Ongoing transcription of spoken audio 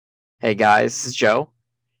Hey guys, this is Joe.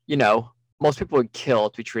 You know, most people would kill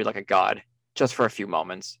to be treated like a god just for a few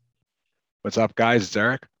moments. What's up, guys? It's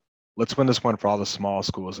Eric. Let's win this one for all the small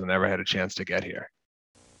schools that never had a chance to get here.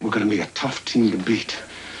 We're going to be a tough team to beat.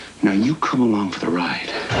 Now you come along for the ride.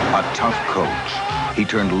 A tough coach. He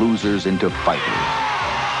turned losers into fighters.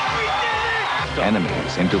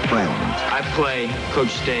 Enemies into friends. I play, coach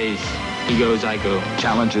stays. He goes, I go.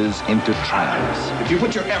 Challenges into triumphs. If you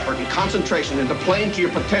put your effort and concentration into playing to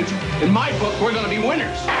your potential, in my book, we're going to be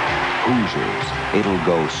winners. Hoosiers. It'll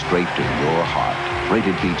go straight to your heart.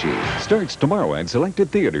 Rated PG. Starts tomorrow at selected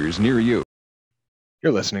theaters near you.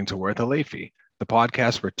 You're listening to Worth a Late Fee, the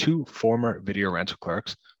podcast where two former video rental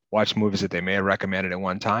clerks watch movies that they may have recommended at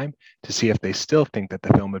one time to see if they still think that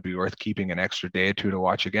the film would be worth keeping an extra day or two to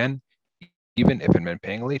watch again, even if it meant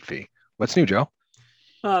paying a late fee. What's new, Joe?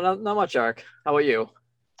 Not much, Eric. How about you?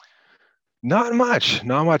 Not much.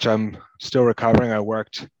 I'm still recovering. I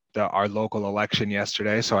worked our local election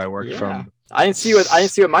yesterday, so I worked from. I didn't see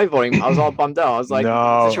what my voting. I was all bummed out. I was like,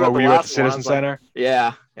 no, were you at the last one? Citizen Center?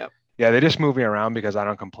 Yeah. Yep. Yeah, they just move me around because I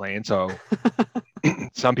don't complain. So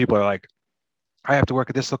some people are like, I have to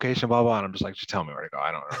work at this location, blah, blah. And I'm just like, just tell me where to go.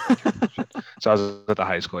 I don't know. So I was at the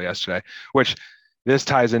high school yesterday, which this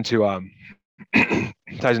ties into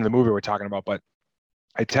the movie we're talking about. But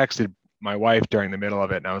I texted my wife during the middle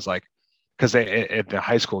of it, and I was like, because they at the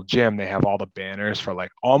high school gym, they have all the banners for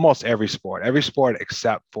like almost every sport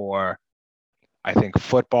except for, I think,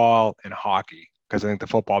 football and hockey. Because I think the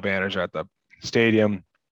football banners are at the stadium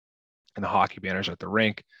and the hockey banners are at the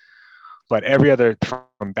rink. But every other,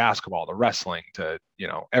 from basketball to wrestling to,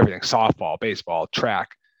 everything, softball, baseball, track,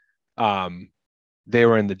 they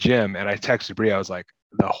were in the gym. And I texted Bria, I was like,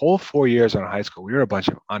 the whole 4 years in high school, we were a bunch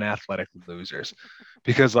of unathletic losers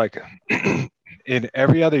because like in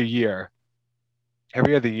every other year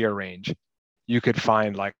range, you could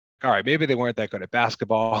find like, all right, maybe they weren't that good at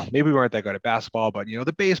basketball. Maybe we weren't that good at basketball, but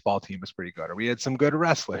the baseball team was pretty good, or we had some good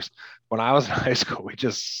wrestlers. When I was in high school, we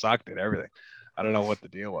just sucked at everything. I don't know what the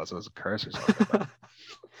deal was. It was a curse or something.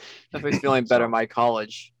 Definitely feeling better. My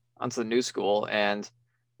college onto the new school, and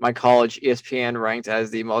my college ESPN ranked as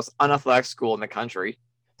the most unathletic school in the country.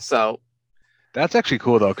 So that's actually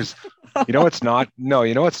cool though, because it's not. No,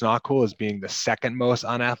 what's not cool is being the second most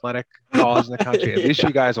unathletic college in the country. At least you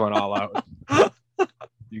guys went all out.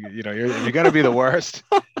 You're gonna be the worst.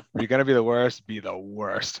 You're gonna be the worst. Be the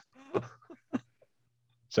worst.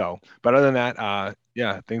 So, but other than that,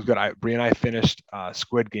 yeah, things good. Brie and I finished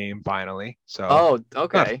Squid Game finally. So,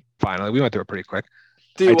 okay. Finally, we went through it pretty quick.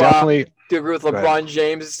 Do you agree with LeBron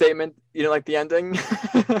James' statement? You didn't like the ending?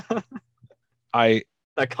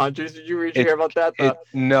 That countries, did you hear about that?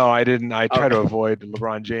 No, I didn't. I try to avoid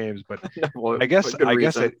LeBron James, but I guess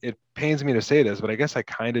it pains me to say this, but I guess I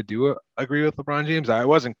kind of do agree with LeBron James. I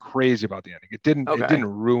wasn't crazy about the ending. It didn't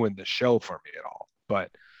ruin the show for me at all.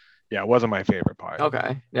 But yeah, it wasn't my favorite part.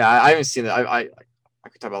 Okay. Yeah, I haven't seen it. I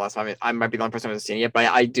could talk about last time. I might be the only person who hasn't seen it yet, but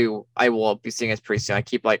I will be seeing it pretty soon. I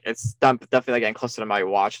keep it's definitely getting closer to my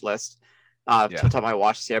watch list. To top of my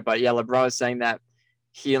watch list here. But yeah, LeBron was saying that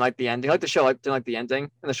he didn't like the ending. Like the show, didn't like the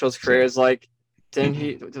ending. And the show's career is like, didn't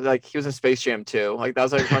he he was in Space Jam too? Like that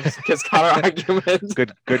was like his counter argument.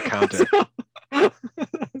 Good counter.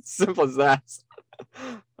 Simple as that.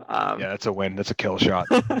 Yeah, that's a win. That's a kill shot.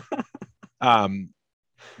 You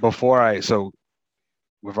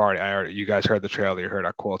guys heard the trailer, you heard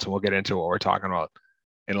our quotes, and we'll get into what we're talking about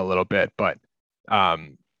in a little bit. But I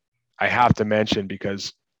have to mention,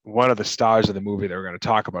 because one of the stars of the movie that we're going to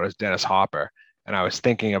talk about is Dennis Hopper. And I was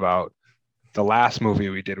thinking about the last movie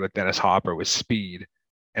we did with Dennis Hopper was Speed.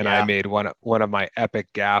 And I made one of my epic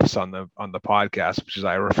gaffes on the podcast, which is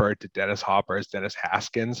I referred to Dennis Hopper as Dennis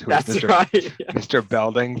Haskins, who is Mr.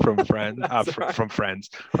 Belding from Friends,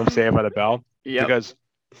 from Saved by the Bell. Yep. Because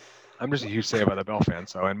I'm just a huge Saved by the Bell fan.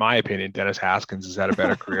 So in my opinion, Dennis Haskins has had a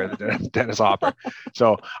better career than Dennis Hopper.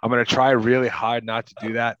 So I'm going to try really hard not to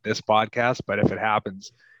do that this podcast, but if it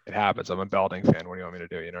happens, it happens. I'm a Belding fan. What do you want me to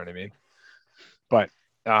do? You know what I mean? But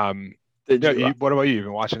what about you? You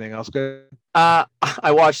been watching anything else good? I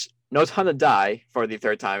watched No Time to Die for the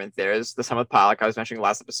third time in theaters, this time with Pollock, I was mentioning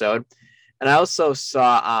last episode. And I also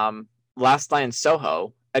saw Last Night in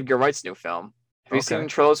Soho, Edgar Wright's new film. Have you seen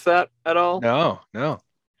trailers for that at all? No.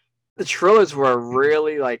 The trailers were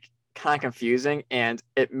really kind of confusing, and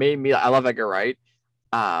it made me, I love Edgar Wright,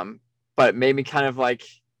 but it made me kind of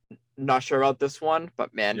not sure about this one.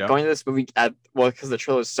 But man, going to this movie because the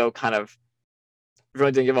trailer is so kind of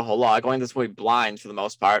really didn't give a whole lot. Going to this movie blind for the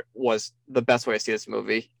most part was the best way to see this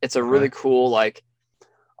movie. It's a really cool,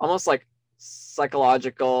 almost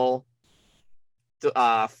psychological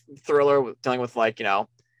thriller dealing with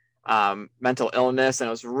mental illness, and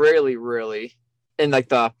it was really, really in like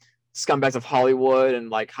the scumbags of Hollywood and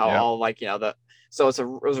like how all like so it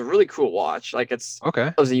was a really cool watch. Like it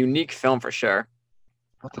was a unique film for sure.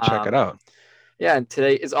 I'll have to check it out. Yeah, and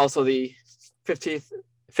today is also the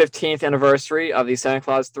 15th anniversary of the Santa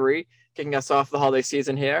Claus 3, kicking us off the holiday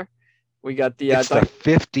season here. We got the it's the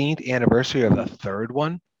 15th anniversary of the third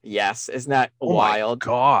one. Yes, isn't that wild? My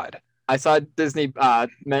God. I saw Disney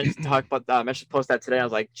mention post that today. I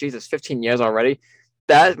was like, Jesus, 15 years already.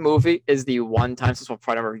 That movie is the one time, since we'll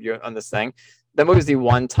probably never review on this thing. That movie is the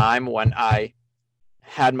one time when I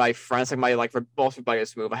had my friends, like my most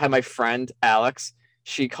rebellious move. I had my friend Alex.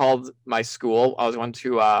 She called my school. I was going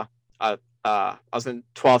to I was in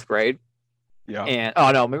 12th grade. Yeah. And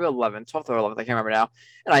maybe 11th, 12th or 11th. I can't remember now.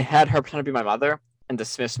 And I had her pretend to be my mother and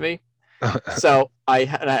dismiss me. So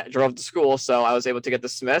I drove to school, so I was able to get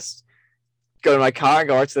dismissed. Go to my car and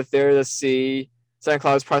go out to the theater to see Santa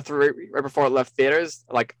Claus Part 3 right before it left theaters,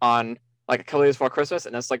 like on like a couple days before Christmas,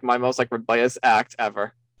 and it's like my most like rebellious act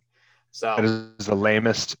ever. So it is the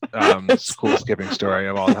lamest school skipping story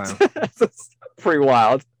of all time. It's pretty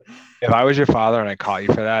wild. If I was your father and I caught you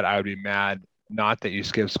for that, I would be mad. Not that you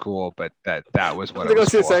skipped school, but that was what I go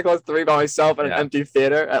see Santa Claus 3 by myself in an empty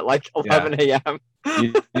theater at like 11 a.m.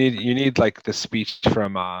 you need like the speech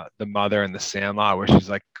from the mother in The Sandlot where she's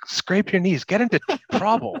like, scrape your knees, get into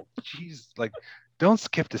trouble. Jeez, like don't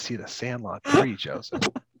skip to see The Sandlot 3, Joseph.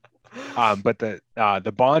 But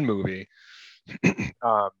the Bond movie,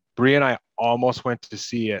 Bree and I almost went to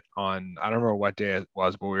see it on, I don't remember what day it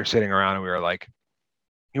was, but we were sitting around and we were like,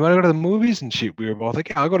 you want to go to the movies? And we were both like,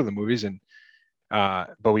 yeah, I'll go to the movies. And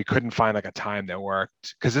but we couldn't find like a time that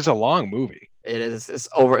worked because it's a long movie. It is. It's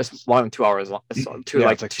more than 2 hours long. It's like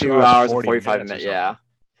 2 hours and 45 minutes. Yeah.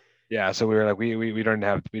 Yeah. So we were like, we didn't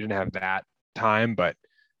have that time, but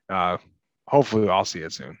hopefully I'll see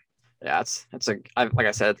it soon. Yeah, it's like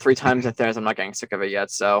I said, 3 times in theaters. I'm not getting sick of it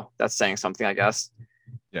yet, so that's saying something, I guess.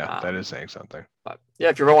 Yeah, that is saying something. But yeah,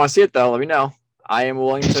 if you ever want to see it though, let me know. I am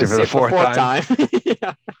willing to see it for the fourth time.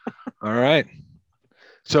 Yeah. All right.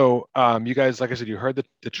 So you guys, like I said, you heard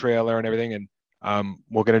the trailer and everything, and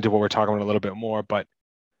we'll get into what we're talking about a little bit more. But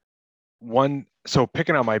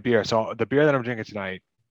picking out my beer. So the beer that I'm drinking tonight,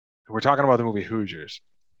 we're talking about the movie Hoosiers.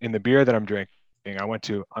 In the beer that I'm drinking, I went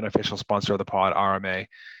to unofficial sponsor of the pod, RMA,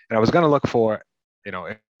 and I was going to look for,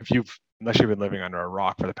 unless you've been living under a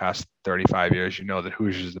rock for the past 35 years, you know that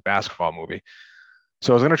Hoosiers is the basketball movie.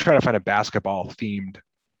 So I was going to try to find a basketball themed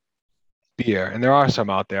beer, and there are some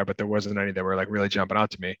out there, but there wasn't any that were like really jumping out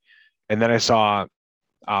to me. And then I saw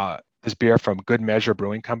this beer from Good Measure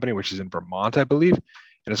Brewing Company, which is in Vermont, I believe,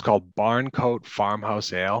 and it's called Barncoat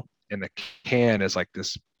Farmhouse Ale. And the can is like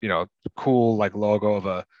this, cool like logo of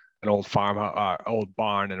an old old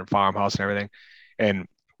barn and a farmhouse and everything. And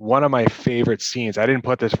one of my favorite scenes, I didn't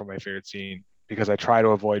put this for my favorite scene because I try to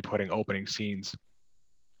avoid putting opening scenes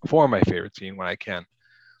for my favorite scene when I can.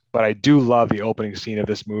 But I do love the opening scene of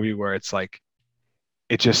this movie where it's like,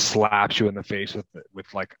 it just slaps you in the face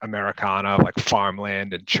with like Americana, like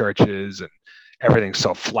farmland and churches and everything's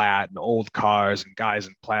so flat and old cars and guys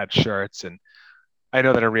in plaid shirts. And I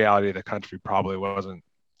know that in reality, the country probably wasn't,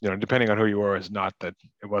 depending on who you were, is not that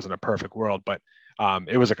it wasn't a perfect world, but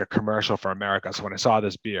it was like a commercial for America. So when I saw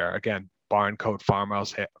this beer, again, Barncoat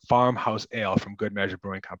Farmhouse Ale from Good Measure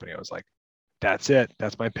Brewing Company, I was like, that's it.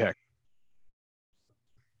 That's my pick.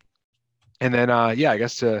 And then, I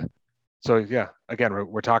guess again,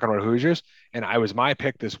 we're talking about Hoosiers, and I was my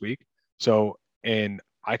pick this week. So, and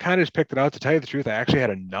I kind of just picked it out. To tell you the truth, I actually had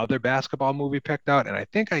another basketball movie picked out, and I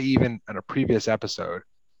think I even, in a previous episode,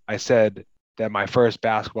 I said that my first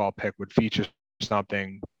basketball pick would feature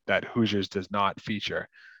something that Hoosiers does not feature.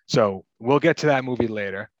 So we'll get to that movie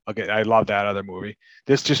later. I love that other movie.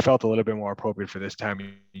 This just felt a little bit more appropriate for this time of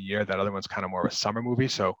year. That other one's kind of more of a summer movie.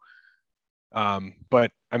 So,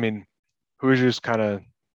 but I mean, Hoosiers kind of,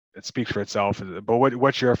 it speaks for itself. But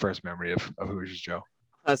what's your first memory of Hoosiers, Joe?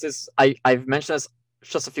 I've mentioned this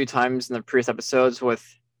just a few times in the previous episodes with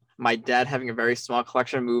my dad having a very small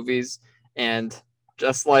collection of movies. And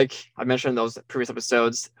just like I mentioned in those previous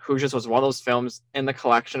episodes, Hoosiers was one of those films in the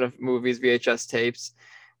collection of movies, VHS tapes.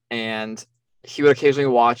 And he would occasionally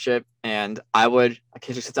watch it, and I would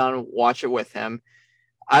occasionally sit down and watch it with him.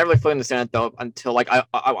 I didn't really fully understand it though until like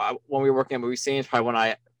I when we were working at movie scenes, probably when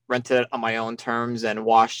I rented it on my own terms and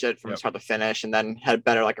watched it from start to finish, and then had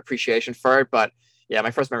better like appreciation for it. But yeah,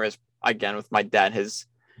 my first memory is again with my dad, his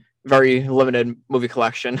very limited movie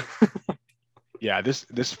collection. Yeah,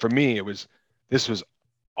 this for me, this was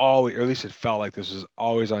always, or at least it felt like this was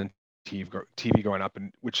always on TV growing up,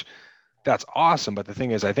 and which that's awesome. But the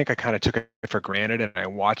thing is, I think I kind of took it for granted, and I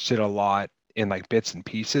watched it a lot in like bits and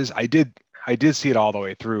pieces. I did see it all the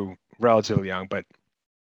way through relatively young, but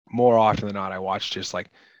more often than not, I watched just like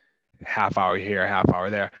half hour here, half hour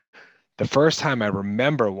there. The first time I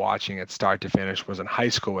remember watching it start to finish was in high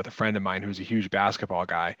school with a friend of mine who's a huge basketball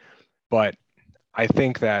guy. But I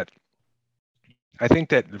think that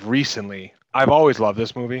recently I've always loved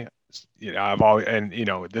this movie. You know, I've always, and you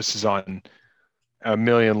know, this is on a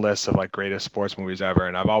million lists of like greatest sports movies ever,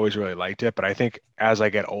 and I've always really liked it. But I think as I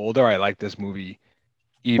get older, I like this movie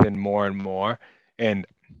even more and more. And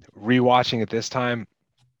rewatching it this time,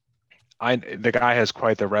 the guy has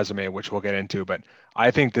quite the resume, which we'll get into, but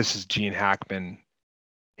I think this is Gene Hackman,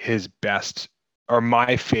 his best or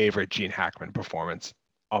my favorite Gene Hackman performance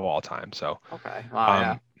of all time. So okay,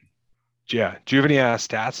 wow, yeah. Do you have any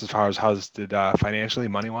stats as far as how this did financially,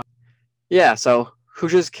 money wise? Yeah, so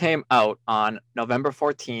Hoosiers came out on November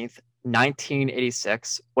 14th,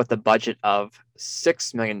 1986, with a budget of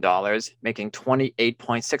 $6 million, making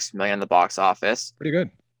 $28.6 million in the box office. Pretty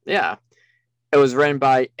good. Yeah. It was written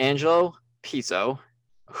by Angelo Pizzo,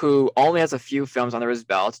 who only has a few films under his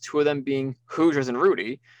belt, two of them being Hoosiers and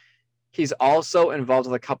Rudy. He's also involved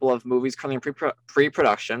with a couple of movies currently in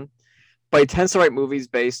pre-production, but he tends to write movies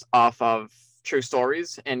based off of true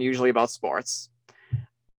stories and usually about sports.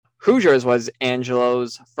 Hoosiers was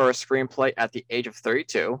Angelo's first screenplay at the age of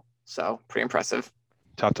 32, so pretty impressive.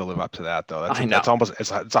 Tough to live up to that, though. I know. That's almost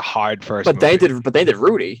it's a hard first. But movie. they did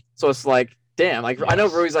Rudy, so it's like, damn. Like, yes. I know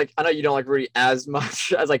Rudy's like, I know you don't like Rudy as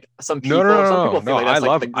much as like some people. Some people feel like that's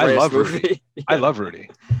like the greatest movie. I love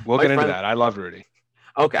Rudy. We'll get into that. I love Rudy.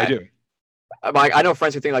 Okay, I do. I know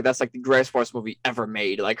friends who think like that's like the greatest sports movie ever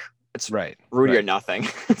made. Like, it's right, Rudy or nothing.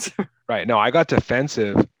 Right. No, I got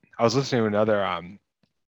defensive. I was listening to another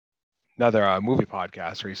movie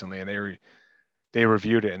podcast recently, and they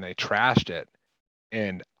reviewed it and they trashed it,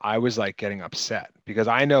 and I was like getting upset because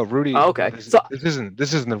I know Rudy. Oh, okay, this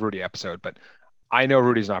isn't the Rudy episode, but I know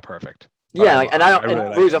Rudy's not perfect. Yeah, like, and I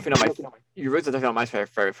really Rudy's definitely not my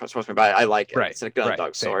favorite sports movie, but I like it. Right. It's a good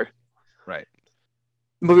underdog story. Right.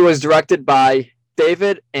 The movie was directed by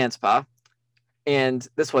David Anspaugh, and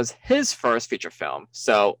this was his first feature film.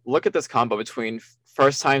 So look at this combo between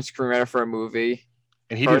first-time screenwriter for a movie.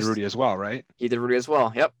 And he did Rudy as well, right? He did Rudy as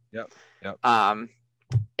well. Yep.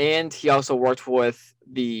 And he also worked with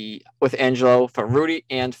Angelo for Rudy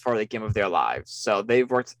and for The Game of Their Lives. So they've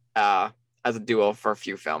worked as a duo for a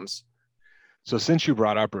few films. So since you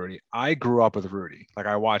brought up Rudy, I grew up with Rudy. Like,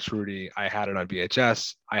 I watched Rudy. I had it on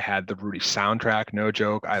VHS. I had the Rudy soundtrack. No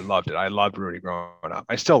joke. I loved it. I loved Rudy growing up.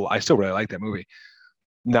 I still really like that movie.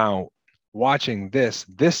 Now, watching this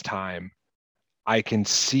time, I can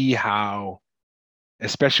see how,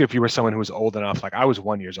 especially if you were someone who was old enough, like I was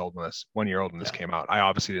 1 year old when this came out. I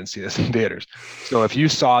obviously didn't see this in theaters. So if you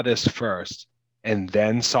saw this first and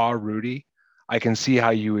then saw Rudy, I can see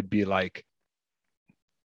how you would be like,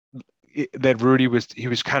 that Rudy was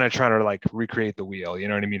kind of trying to like recreate the wheel, you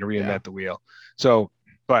know what I mean? Reinvent the wheel. So,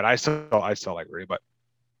 but I still like Rudy, but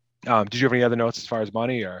did you have any other notes as far as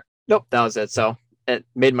money or? Nope, that was it. So it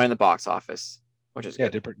made money in the box office, which is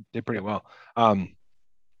good. Did pretty well.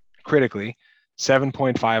 Critically,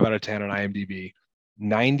 7.5 out of 10 on IMDb,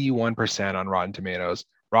 91% on Rotten Tomatoes.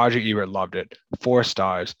 Roger Ebert loved it, 4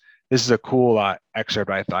 stars. This is a cool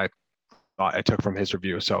excerpt I thought I took from his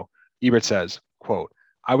review. So Ebert says, quote,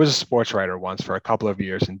 "I was a sports writer once for a couple of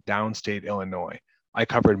years in downstate Illinois. I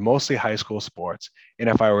covered mostly high school sports, and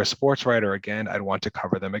if I were a sports writer again, I'd want to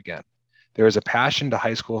cover them again. There is a passion to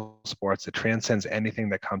high school sports that transcends anything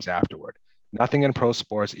that comes afterward. Nothing in pro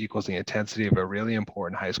sports equals the intensity of a really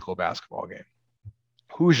important high school basketball game.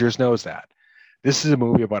 Hoosiers knows that. This is a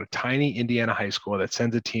movie about a tiny Indiana high school that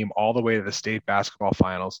sends a team all the way to the state basketball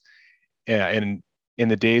finals in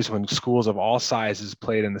the days when schools of all sizes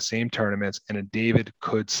played in the same tournaments and a David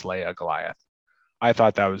could slay a Goliath." I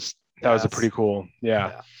thought that was a pretty cool,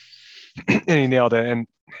 yeah. And he nailed it.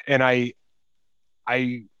 And I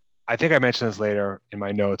think I mentioned this later in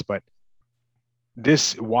my notes, but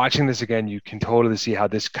watching this again, you can totally see how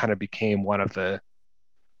this kind of became one of the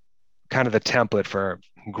kind of the template for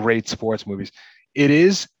great sports movies.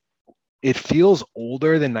 It feels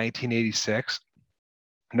older than 1986.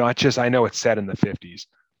 Not just, I know it's set in the 50s,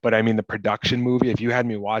 but I mean the production movie, if you had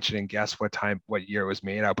me watch it and guess what year it was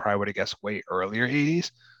made, I probably would have guessed way earlier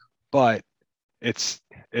 80s, but it's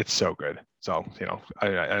so good. So, you know,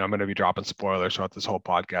 I'm going to be dropping spoilers throughout this whole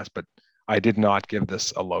podcast, but I did not give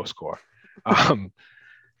this a low score.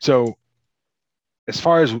 So as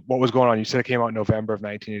far as what was going on, you said it came out in November of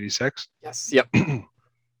 1986? Yes. Yep.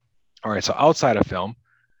 All right. So outside of film,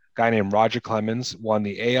 guy named Roger Clemens won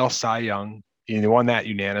the AL Cy Young. He won that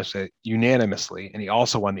unanimously, and he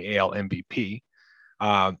also won the AL MVP.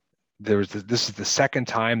 This is the second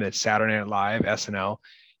time that Saturday Night Live (SNL)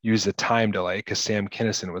 used a time delay because Sam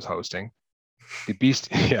Kinison was hosting. The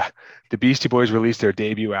Beastie Boys released their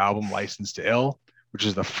debut album, "Licensed to Ill," which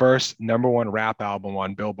is the first #1 rap album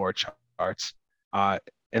on Billboard charts.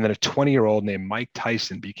 And then a 20-year-old named Mike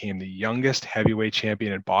Tyson became the youngest heavyweight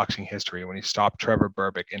champion in boxing history when he stopped Trevor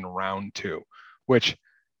Berbick in round 2, which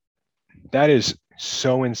that is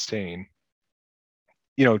so insane.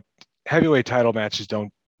 You know, heavyweight title fights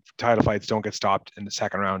don't get stopped in the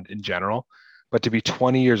second round in general, but to be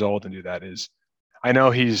 20 years old and do that is, I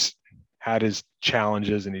know he's had his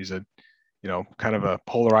challenges and he's a, kind of a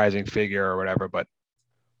polarizing figure or whatever, but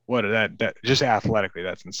what that just athletically,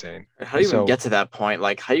 that's insane. How do you even get to that point?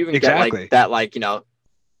 Like, how do you even get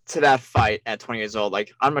to that fight at 20 years old?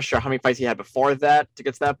 Like, I'm not sure how many fights he had before that to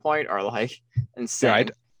get to that point, or like insane.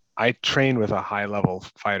 Yeah, I trained with a high level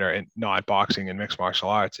fighter and not boxing and mixed martial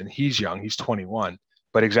arts, and he's young, he's 21,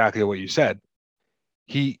 but exactly what you said,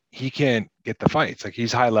 he can't get the fights. Like,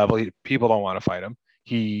 he's high level, people don't want to fight him.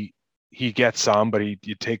 He gets some, but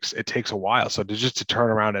it takes a while. So to turn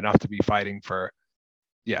around enough to be fighting for,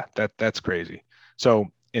 that's crazy. So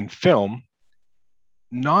in film,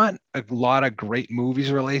 not a lot of great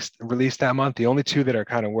movies released that month. The only two that are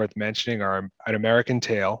kind of worth mentioning are An American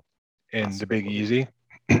Tail and The Big Easy.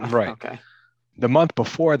 Right. Okay. The month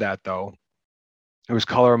before that, though, it was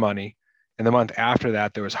Color of Money. And the month after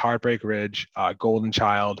that, there was Heartbreak Ridge, Golden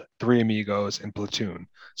Child, Three Amigos, and Platoon.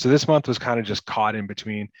 So this month was kind of just caught in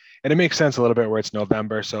between. And it makes sense a little bit where it's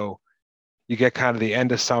November. So you get kind of the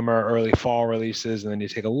end of summer, early fall releases, and then you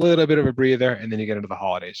take a little bit of a breather, and then you get into the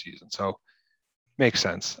holiday season. So makes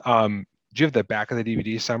sense. Do you have the back of the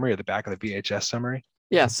DVD summary or the back of the VHS summary?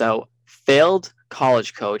 Yeah, so failed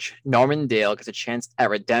college coach Norman Dale gets a chance at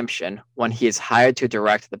redemption when he is hired to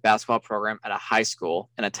direct the basketball program at a high school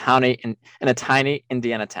in a tiny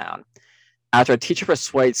Indiana town. After a teacher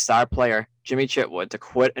persuades star player Jimmy Chitwood to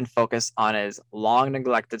quit and focus on his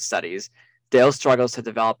long-neglected studies, Dale struggles to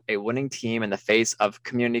develop a winning team in the face of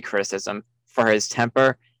community criticism for his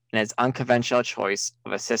temper and his unconventional choice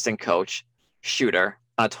of assistant coach, Shooter,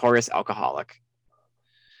 a notorious alcoholic.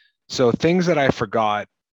 So things that I forgot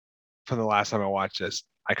from the last time I watched this,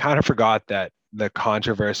 I kind of forgot that the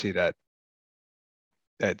controversy that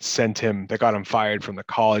got him fired from the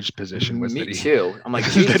college position was Me too. I'm like,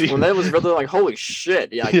 Jesus, when that was really like, holy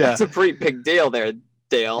shit. Yeah, that's a pretty big deal there,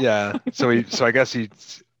 Dale. Yeah. So I guess he,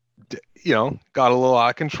 got a little out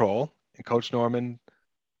of control, and Coach Norman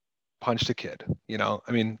punched a kid. I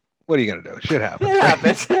mean, what are you going to do? Shit happens. It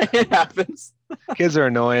happens. It happens. Kids are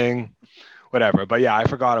annoying, whatever. But yeah, I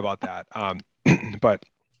forgot about that. But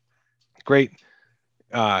great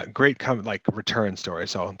return story.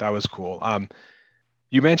 So that was cool.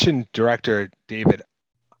 You mentioned director David,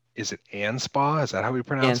 is it Anspaugh? Is that how we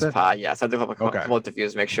pronounce it? Anspaugh, yes. I have a couple of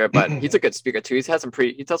reviews to make sure, but he's a good speaker too. He tells some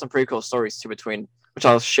pretty cool stories too which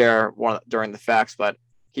I'll share during the facts, but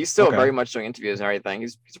he's still very much doing interviews and everything.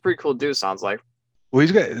 He's a pretty cool dude, sounds like. Well,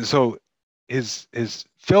 he's good. So his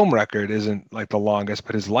film record isn't like the longest,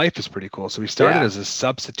 but his life is pretty cool. So he started as a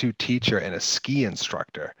substitute teacher and a ski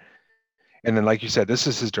instructor. And then, like you said, this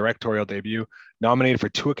is his directorial debut, nominated for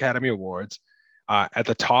 2 Academy Awards. At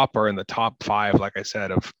the top or in the top 5, like I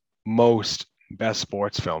said, of most best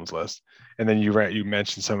sports films list. And then you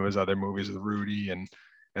mentioned some of his other movies with Rudy and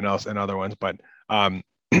other ones. But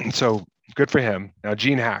so good for him. Now,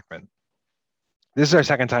 Gene Hackman. This is our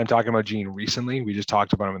second time talking about Gene recently. We just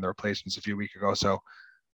talked about him in The Replacements a few weeks ago. So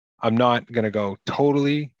I'm not going to go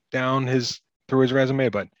totally down through his resume,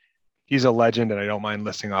 but he's a legend, and I don't mind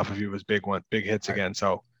listing off a few of his big hits again.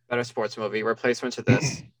 So better sports movie, Replacements or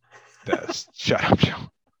this? Shut up, Joe.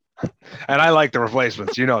 And I like The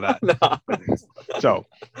Replacements. You know that. No. So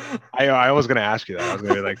I was going to ask you that. I was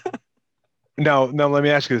going to be like, no, let me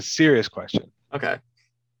ask you a serious question. Okay.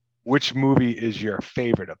 Which movie is your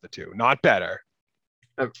favorite of the two? Not better.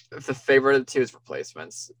 If the favorite of the two is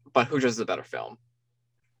Replacements, but who does the better film?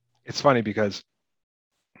 It's funny because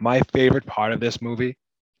my favorite part of this movie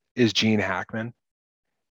is Gene Hackman,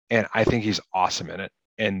 and I think he's awesome in it.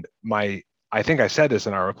 And I think I said this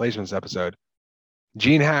in our Replacements episode.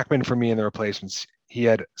 Gene Hackman, for me in The Replacements, he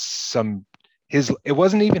had it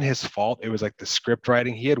wasn't even his fault. It was like the script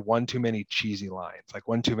writing. He had one too many cheesy lines, like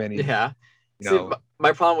one too many. Yeah.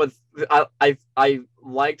 My problem with I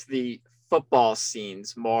liked the football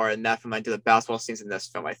scenes more in that film than I did the basketball scenes in this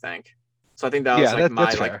film, I think. So I think that was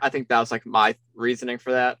I think that was like my reasoning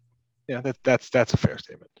for that. Yeah, that's a fair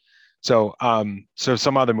statement. So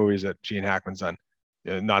some other movies that Gene Hackman's done.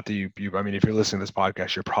 not that you, I mean, if you're listening to this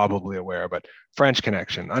podcast, you're probably aware, but French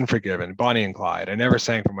Connection, Unforgiven, Bonnie and Clyde, I Never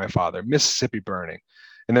Sang for My Father, Mississippi Burning.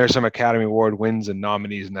 And there's some Academy Award wins and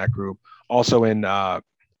nominees in that group. Also in A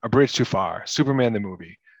Bridge Too Far, Superman the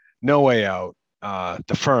Movie, No Way Out,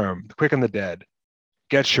 The Firm, The Quick and the Dead,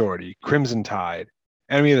 Get Shorty, Crimson Tide,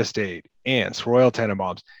 Enemy of the State, Ants, Royal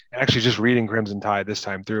Tenenbaums. Actually, just reading Crimson Tide this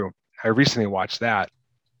time through, I recently watched that,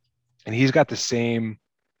 and he's got a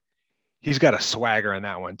swagger in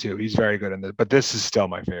that one too. He's very good in this, but this is still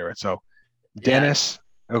my favorite. So Dennis,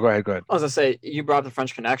 go ahead. I was gonna say, you brought up the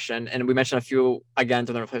French Connection, and we mentioned a few again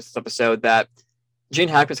during this episode that Gene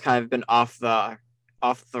Hackman's kind of been off the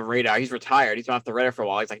radar. He's retired. He's been off the radar for a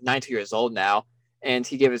while. He's like 92 years old now, and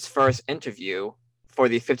he gave his first interview for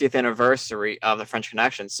the 50th anniversary of the French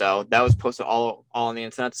Connection. So that was posted all on the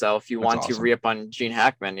internet. So if you want to re-up on Gene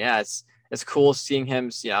Hackman, yeah, it's cool seeing him,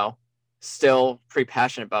 still pretty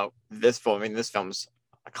passionate about this film. I mean, this film's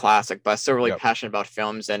a classic, but still really passionate about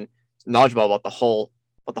films and knowledgeable about the whole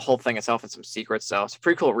thing itself and some secrets. So it's a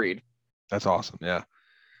pretty cool read. That's awesome. Yeah.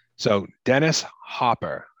 So Dennis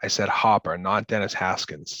Hopper, I said Hopper, not Dennis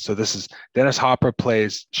Haskins. So this is Dennis Hopper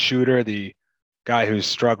plays Shooter, the guy who's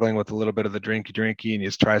struggling with a little bit of the drinky, and he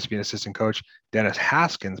tries to be an assistant coach. Dennis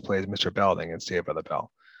Haskins plays Mr. Belding in Saved by the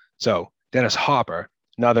Bell. So Dennis Hopper,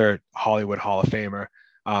 another Hollywood Hall of Famer.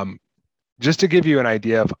 Just to give you an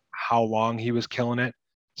idea of how long he was killing it,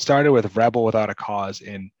 started with Rebel Without a Cause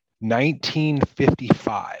in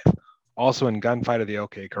 1955. Also in Gunfight of the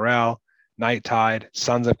OK Corral, Night Tide,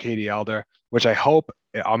 Sons of Katie Elder, which I hope,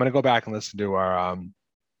 I'm going to go back and listen to our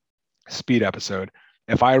Speed episode.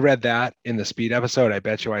 If I read that in the Speed episode, I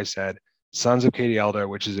bet you I said Sons of Katie Elder,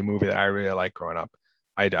 which is a movie that I really like growing up.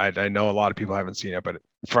 I know a lot of people haven't seen it, but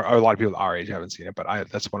for a lot of people our age haven't seen it, but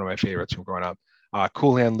that's one of my favorites from growing up.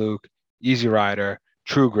 Cool Hand Luke, Easy Rider,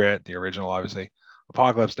 True Grit, the original, obviously,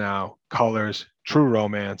 Apocalypse Now, Colors, True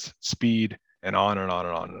Romance, Speed, and on and on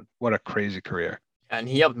and on. What a crazy career. And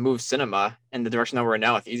he helped move cinema in the direction that we're in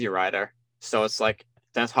now with Easy Rider. So it's like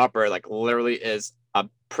Dennis Hopper, like, literally is a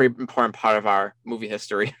pretty important part of our movie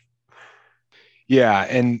history. Yeah,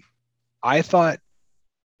 and I thought,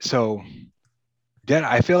 so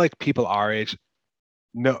I feel like people our age,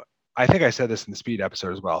 no, I think I said this in the Speed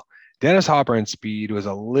episode as well. Dennis Hopper in Speed was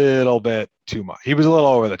a little bit too much. He was a little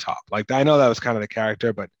over the top. Like, I know that was kind of the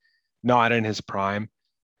character, but not in his prime.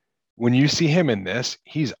 When you see him in this,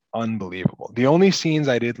 he's unbelievable. The only scenes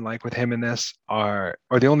I didn't like with him in this or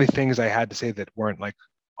the only things I had to say that weren't like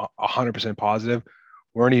 100% positive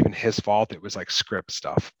weren't even his fault. It was like script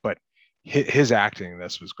stuff, but his acting in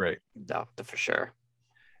this was great. No, for sure.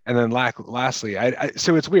 And then lastly,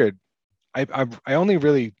 so it's weird. I only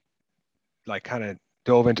really like kind of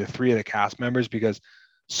dove into 3 of the cast members because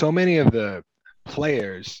so many of the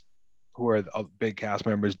players who are big cast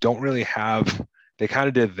members don't really have, they kind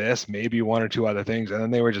of did this, maybe 1 or 2 other things, and then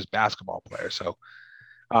they were just basketball players. So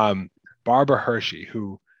Barbara Hershey,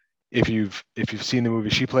 who if you've seen the movie,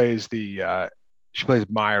 she plays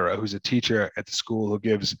Myra, who's a teacher at the school who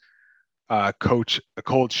gives coach a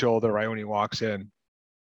cold shoulder right when he walks in,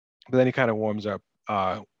 but then he kind of warms up.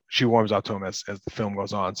 She warms up to him as the film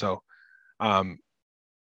goes on. So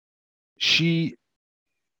she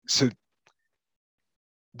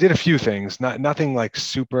did a few things, nothing like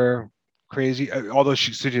super crazy. Although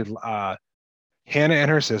she did Hannah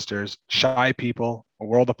and Her Sisters, Shy People, A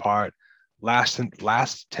World Apart, Last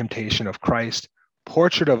Temptation of Christ,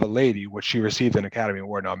 Portrait of a Lady, which she received an Academy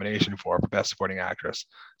Award nomination for Best Supporting Actress.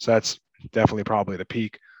 So that's definitely probably the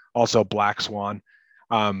peak. Also Black Swan,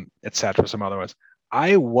 etc. Some other ones.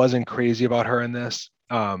 I wasn't crazy about her in this.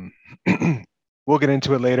 We'll get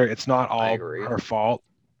into it later. It's not all her fault.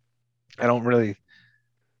 I don't really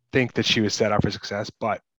think that she was set up for success,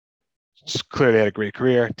 but she clearly had a great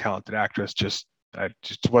career, talented actress. Just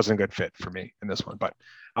wasn't a good fit for me in this one. But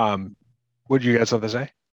what do you guys have to say?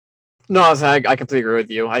 No, I completely agree with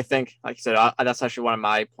you. I think, like you said, that's actually one of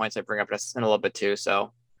my points I bring up in a little bit too.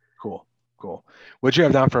 So cool. What'd you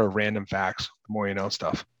have down for random facts? The more you know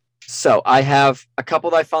stuff. So I have a couple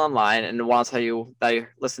that I found online, and one I'll tell you that I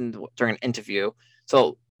listened during an interview.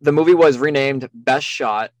 So the movie was renamed Best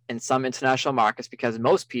Shot in some international markets because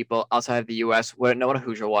most people outside of the U.S. wouldn't know what a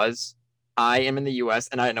Hoosier was. I am in the U.S.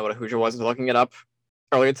 and I didn't know what a Hoosier was until looking it up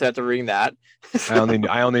earlier today after reading that.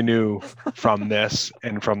 I only knew from this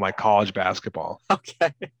and from like college basketball.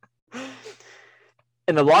 Okay.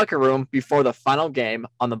 In the locker room before the final game,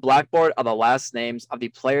 on the blackboard are the last names of the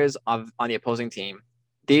players on the opposing team.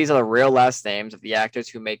 These are the real last names of the actors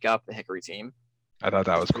who make up the Hickory team. I thought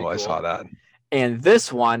that was cool. I saw that. And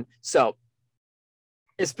this one, so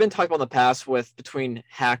it's been talked about in the past with between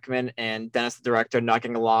Hackman and Dennis, the director, not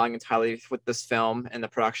getting along entirely with this film and the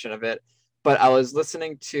production of it. But I was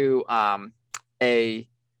listening to a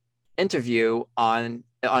interview on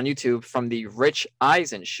YouTube from the Rich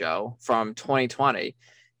Eisen show from 2020,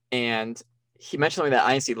 and he mentioned something that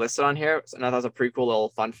I didn't see listed on here, and I thought was a pretty cool little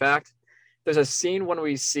fun fact. There's a scene when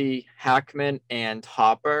we see Hackman and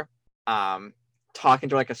Hopper talking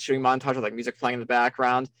to like a shooting montage with like music playing in the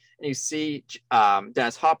background, and you see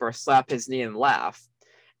Dennis Hopper slap his knee and laugh.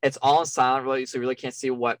 It's all in silent, really, so you really can't see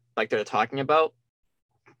what like they're talking about.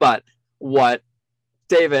 But what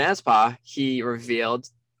David Anspaugh, he revealed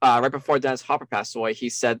right before Dennis Hopper passed away, he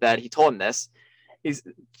said that he told him this.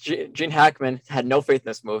 Gene Hackman had no faith in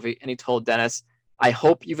this movie, and he told Dennis, "I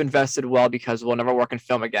hope you've invested well because we'll never work in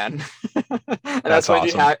film again." And that's when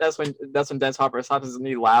awesome. That's when Dennis Hopper stops his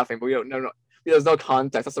knee laughing, but we don't know. There's no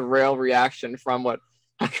context. That's a real reaction from what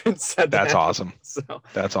Hackman said. That's awesome. So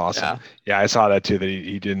that's awesome. Yeah, I saw that too. That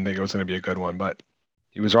he didn't think it was going to be a good one, but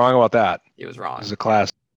he was wrong about that. He was wrong. It was a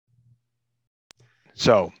class.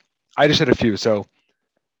 So I just had a few. So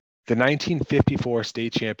the 1954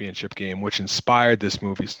 state championship game, which inspired this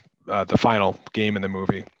movie, the final game in the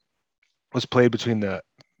movie, was played between the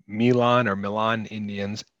Milan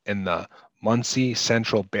Indians and the Muncie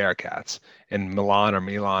Central Bearcats. And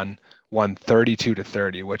Milan won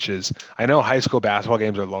 32-30, which is, I know high school basketball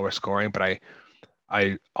games are lower scoring, but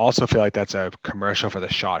I also feel like that's a commercial for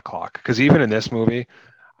the shot clock. Because even in this movie,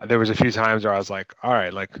 there was a few times where I was like, all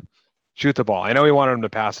right, like, shoot the ball. I know he wanted him to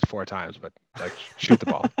pass it 4 times, but like, shoot the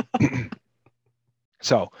ball.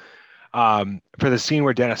 So for the scene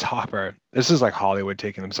where Dennis Hopper, this is like Hollywood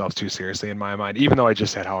taking themselves too seriously in my mind, even though I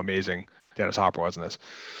just said how amazing Dennis Hopper was in this.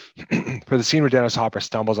 For the scene where Dennis Hopper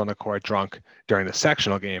stumbles on the court drunk during the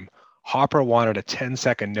sectional game, Hopper wanted a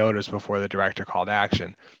 10-second notice before the director called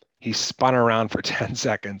action. He spun around for 10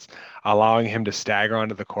 seconds, allowing him to stagger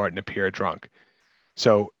onto the court and appear drunk.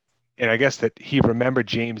 So, and I guess that he remembered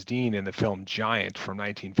James Dean in the film Giant from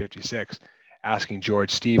 1956, asking George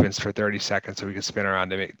Stevens for 30 seconds so he could spin around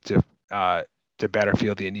to better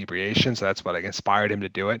feel the inebriation. So that's what like inspired him to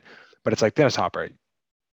do it. But it's like, Dennis Hopper,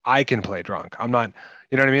 I can play drunk. I'm not,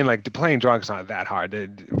 you know what I mean? Like playing drunk is not that hard,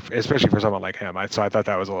 especially for someone like him. So I thought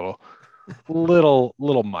that was a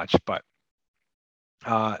little much. But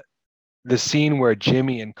the scene where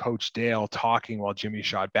Jimmy and Coach Dale talking while Jimmy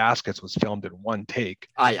shot baskets was filmed in one take.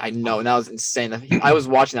 I know, and that was insane. I was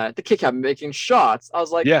watching that. The kid kept making shots. I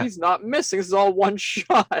was like, He's not missing. This is all one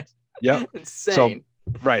shot. Yep. Insane.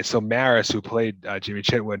 So Maris, who played Jimmy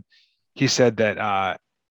Chitwood, he said that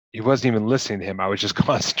he wasn't even listening to him. I was just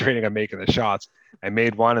concentrating on making the shots. I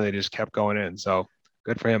made one, and they just kept going in. So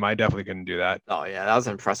good for him. I definitely couldn't do that. Oh, yeah. That was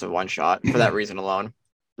an impressive one shot for that reason alone.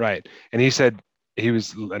 Right. And he said, he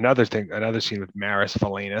was another scene with Maris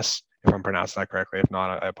Falanis, if I'm pronouncing that correctly. If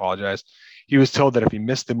not, I apologize. He was told that if he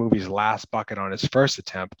missed the movie's last bucket on his first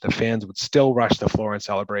attempt, the fans would still rush the floor in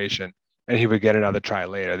celebration, and he would get another try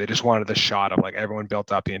later. They just wanted the shot of like everyone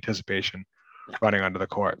built up the anticipation running onto the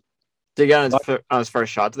court. Did he get on his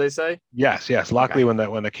first shot, did they say? Yes. Luckily, when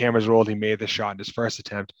the cameras rolled, he made the shot in his first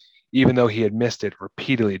attempt, even though he had missed it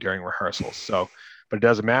repeatedly during rehearsals. So, but it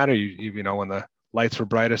doesn't matter. You know, when the lights were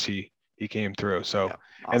brightest, he came through. So, yeah,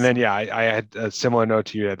 awesome. And then, I had a similar note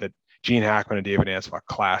to you that Gene Hackman and David Anspaugh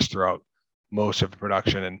clashed throughout most of the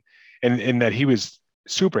production, and that he was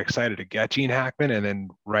super excited to get Gene Hackman. And then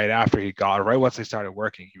right once they started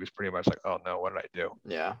working, he was pretty much like, oh no, what did I do?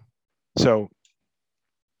 Yeah. So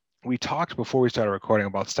we talked before we started recording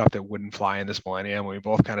about stuff that wouldn't fly in this millennium. We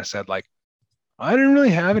both kind of said like, I didn't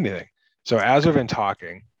really have anything. So as we've been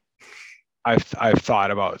talking, I've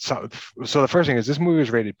thought about so the first thing is this movie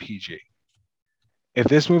was rated PG. If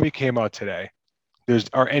this movie came out today,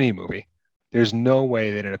 or any movie, there's no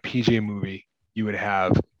way that in a PG movie you would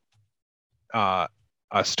have a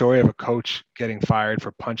story of a coach getting fired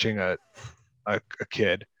for punching a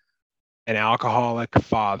kid, an alcoholic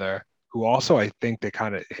father who also, I think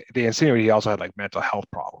they insinuated he also had like mental health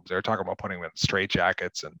problems. They were talking about putting him in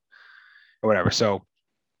straitjackets and whatever. So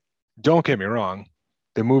don't get me wrong,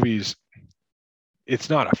 the movie's, it's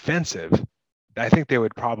not offensive. I think they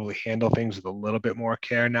would probably handle things with a little bit more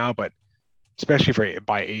care now, but especially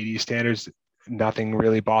by 80s standards, nothing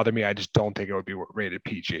really bothered me. I just don't think it would be rated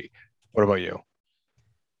PG. What about you?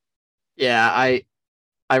 Yeah, I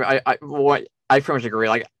pretty much agree.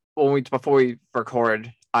 Like before we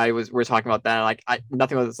recorded, we were talking about that. And like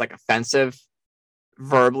nothing was like offensive,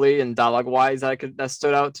 verbally and dialogue wise that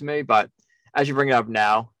stood out to me. But as you bring it up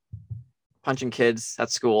now, punching kids at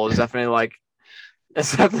school is definitely like.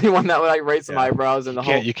 It's definitely one that would like raise some eyebrows in the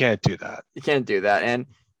whole. You can't do that. You can't do that, and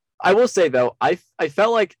I will say though, I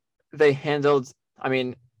felt like they handled. I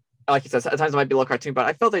mean, like you said, at times it might be a little cartoon, but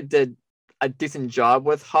I felt they did a decent job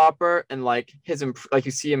with Hopper and like like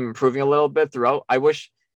you see him improving a little bit throughout. I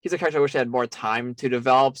wish he's a character I wish they had more time to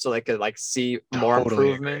develop so they could like see more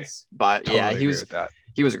Totally improvements. But Totally yeah, agree with that.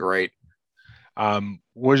 he was great. What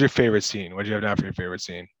was your favorite scene? What did you have down for your favorite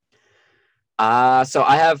scene? So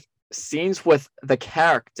I have scenes with the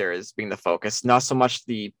characters being the focus, not so much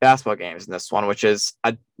the basketball games in this one, which is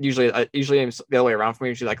usually the other way around for me.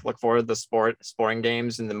 Usually like look forward to the sporting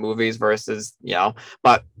games in the movies versus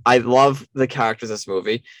But I love the characters in this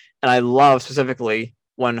movie, and I love specifically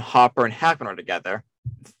when Hopper and Hackman are together.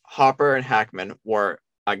 Hopper and Hackman were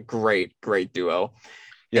a great duo,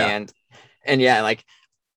 Yeah. and yeah, like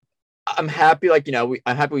I'm happy, like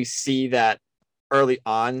I'm happy we see that early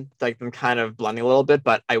on, like them kind of blending a little bit,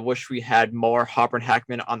 but I wish we had more Hopper and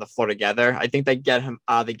Hackman on the floor together. I think they get him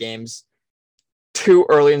out of the games too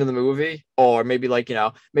early into the movie, or maybe like for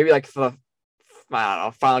the I don't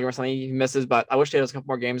know, final game or something he misses. But I wish they had a couple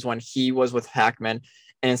more games when he was with Hackman,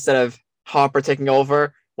 and instead of Hopper taking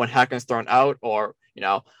over when Hackman's thrown out, or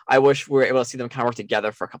I wish we were able to see them kind of work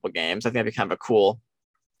together for a couple of games. I think that'd be kind of a cool,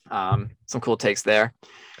 some cool takes there.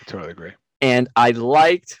 I totally agree. And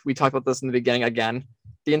we talked about this in the beginning again,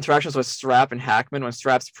 the interactions with Strap and Hackman. When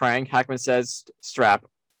Strap's praying, Hackman says, Strap,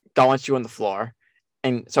 God wants you on the floor.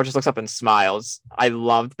 And Strap just looks up and smiles. I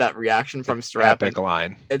loved that reaction from Strap. Epic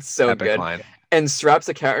line. It's so Epic good. Line. And Strap's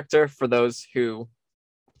a character, for those who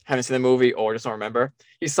haven't seen the movie or just don't remember.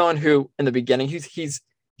 He's someone who, in the beginning, he's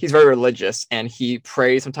very religious, and he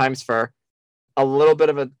prays sometimes for a little bit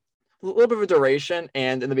of a duration.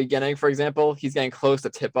 And in the beginning, for example, he's getting close to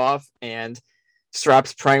tip off, and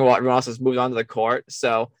Strap's praying while everyone else has moved on to the court.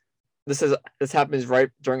 So this happens right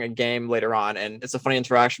during a game later on, and it's a funny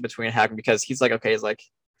interaction between Hackman, because he's like, okay,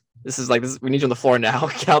 this is we need you on the floor now.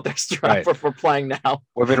 Get out there, Strap. Right. We're playing now.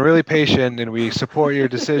 We've been really patient, and we support your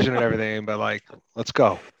decision and everything, but like, let's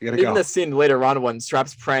go. You gotta Even go. the scene later on when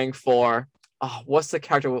Strap's praying for what's the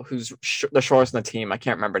character who's the shortest in the team? I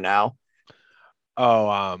can't remember now.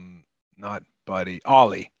 Oh, not Buddy.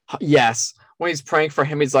 Ollie. Yes. When he's praying for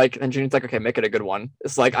him, he's like, and Junie's like, okay, make it a good one.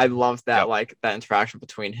 It's like, I love that, Yep. like that interaction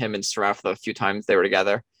between him and Strap for the few times they were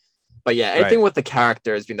together. But yeah, anything with the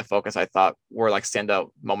characters being the focus, I thought were like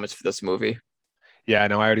standout moments for this movie. Yeah,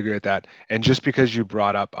 no, I would agree with that. And just because you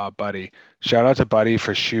brought up Buddy, shout out to Buddy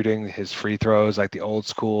for shooting his free throws like the old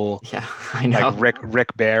school, Yeah, I know. like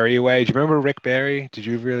Rick Barry way. Do you remember Rick Barry? Did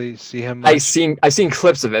you really see him much? I've seen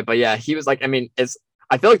clips of it, but yeah, he was like, I mean,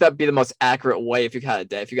 I feel like that'd be the most accurate way if you got it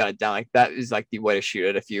down. Like that is like the way to shoot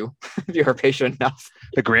it if you are patient enough.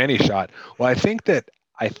 The granny shot. Well, I think that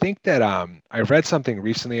I read something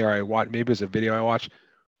recently, or I watched, maybe it was a video I watched,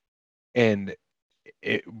 and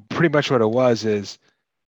it pretty much what it was is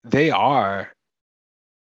they are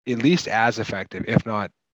at least as effective, if not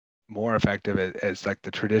more effective as like the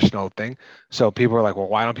traditional thing. So people are like, well,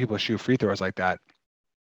 why don't people shoot free throws like that?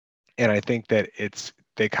 And I think that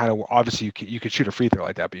they kind of, obviously you could shoot a free throw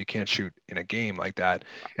like that, but you can't shoot in a game like that.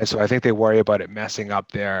 And so I think they worry about it messing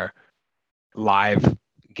up their live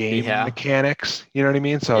game mechanics. You know what I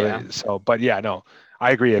mean? So, but yeah, no,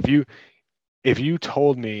 I agree. If you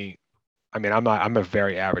told me, I mean, I'm a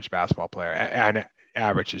very average basketball player, and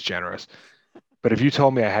average is generous. But if you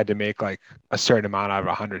told me I had to make like a certain amount out of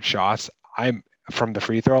 100 shots, I'm from the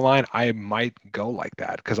free throw line, I might go like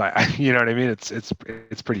that because I you know what I mean? It's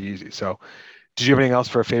pretty easy. So, did you have anything else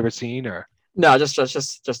for a favorite scene or? No, just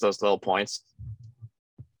those little points.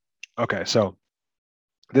 Okay, so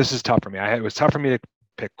this is tough for me. It was tough for me to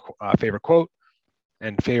pick favorite quote,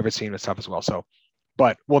 and favorite scene was tough as well. So,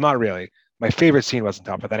 but well, not really. My favorite scene wasn't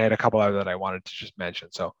tough, but then I had a couple other that I wanted to just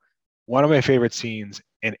mention. So, one of my favorite scenes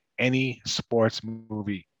in any sports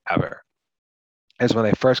movie ever is when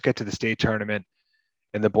they first get to the state tournament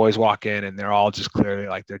and the boys walk in and they're all just clearly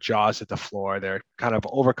like their jaws hit the floor. They're kind of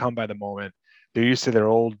overcome by the moment. They're used to their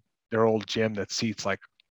old gym that seats like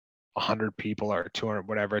 100 people or 200,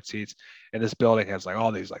 whatever it seats. And this building has like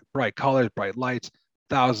all these like bright colors, bright lights,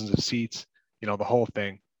 thousands of seats, you know, the whole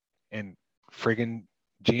thing. And friggin'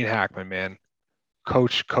 Gene Hackman, man,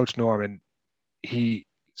 Coach Norman, he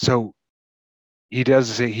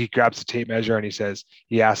grabs the tape measure and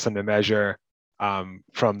he asks them to measure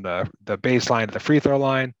from the baseline to the free throw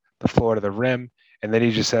line, the floor to the rim. And then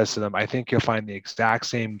he just says to them, I think you'll find the exact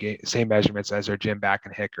same measurements as their gym back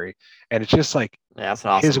in Hickory. And it's just like that's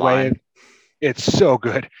an awesome his way line. It's so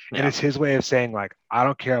good. Yeah. And it's his way of saying, like, I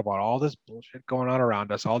don't care about all this bullshit going on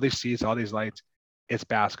around us, all these seats, all these lights. It's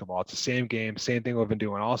basketball. It's the same game, same thing we've been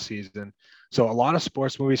doing all season. So a lot of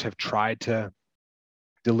sports movies have tried to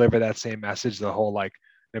deliver that same message, the whole like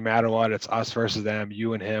No matter what, it's us versus them,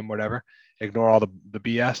 you and him, whatever. Ignore all the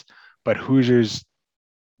BS. But Hoosiers,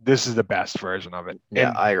 this is the best version of it.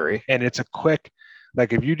 Yeah, I agree. And it's a quick,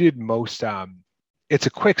 like if you did most, it's a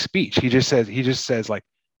quick speech. He just says like,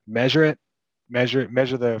 measure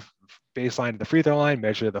the baseline to the free throw line,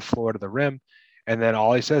 measure the floor to the rim. And then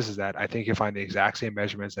all he says is that I think you'll find the exact same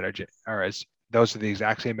measurements that those are the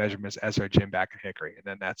exact same measurements as our gym back in Hickory. And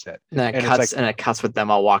then that's it. And it cuts with them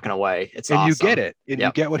all walking away. It's and awesome. You get it. And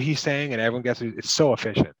you get what he's saying, and everyone gets it. It's so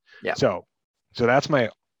efficient. Yeah. So that's one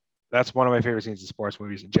of my favorite scenes in sports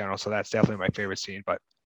movies in general. So that's definitely my favorite scene. But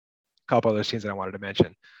a couple other scenes that I wanted to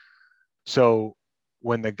mention. So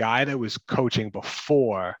when the guy that was coaching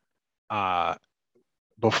before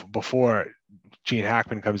Gene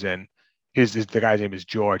Hackman comes in, the guy's name is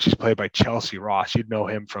George. He's played by Chelsea Ross. You'd know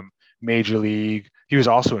him from Major League. He was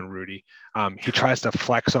also in Rudy. He tries to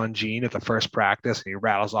flex on Gene at the first practice, and he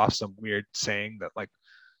rattles off some weird saying that, like,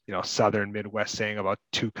 Southern Midwest saying about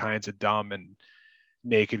two kinds of dumb and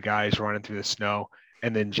naked guys running through the snow.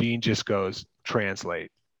 And then Gene just goes,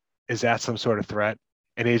 translate. Is that some sort of threat?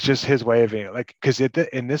 And it's just his way of being like, because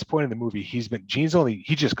in this point in the movie, he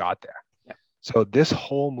just got there. Yeah. So this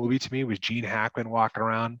whole movie to me was Gene Hackman walking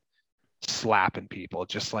around slapping people,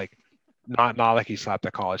 just like not like he slapped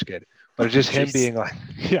a college kid, but it's just him being like,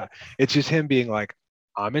 it's just him being like,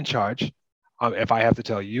 I'm in charge. If I have to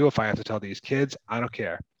tell you, if I have to tell these kids, I don't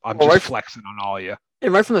care. I'm just flexing on all of you.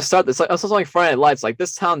 And right from the start, it's like Friday Night Lights. Like,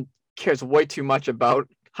 this town cares way too much about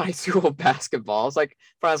high school basketball. It's like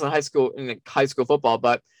Friday Night high school football.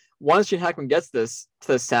 But once Gene Hackman gets to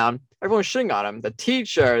this town, everyone's shitting on him. The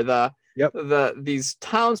teacher, these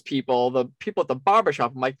townspeople, the people at the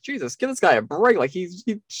barbershop. I'm like, Jesus, give this guy a break. Like, he's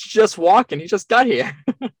just walking. He just got here.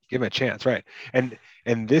 Give him a chance, right? And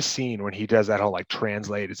this scene when he does that whole like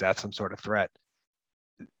translate, is that some sort of threat?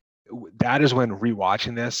 That is when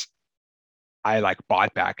rewatching this, I like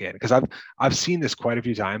bought back in, because I've seen this quite a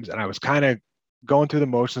few times, and I was kind of going through the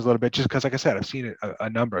motions a little bit just because, like I said, I've seen it a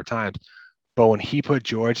number of times. But when he put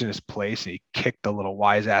George in his place and he kicked the little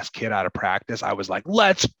wise ass kid out of practice, I was like,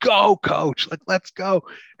 let's go, coach. Like, let's go.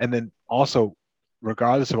 And then also,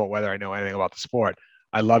 regardless of whether I know anything about the sport,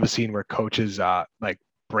 I love a scene where coaches like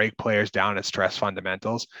break players down at stress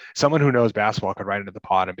fundamentals. Someone who knows basketball could write into the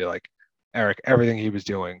pod and be like, Eric, everything he was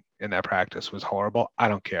doing in that practice was horrible. I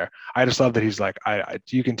don't care. I just love that he's like,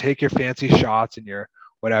 you can take your fancy shots and your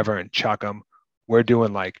whatever and chuck them. We're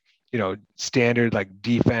doing like, standard like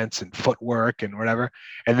defense and footwork and whatever.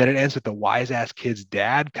 And then it ends with the wise ass kid's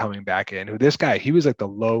dad coming back in, who this guy, he was like the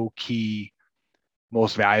low key,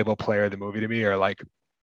 most valuable player of the movie to me, or like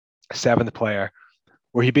seventh player,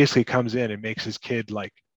 where he basically comes in and makes his kid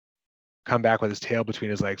like come back with his tail between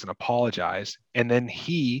his legs and apologize. And then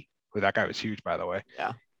that guy was huge, by the way.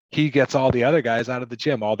 Yeah. He gets all the other guys out of the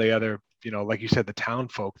gym, all the other, like you said, the town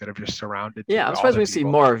folk that have just surrounded. Yeah, I'm surprised we see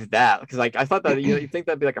more of that, because like I thought that you think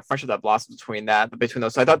that'd be like a friendship that blossoms between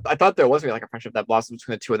those. So I thought there was gonna be like a friendship that blossomed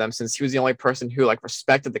between the two of them, since he was the only person who like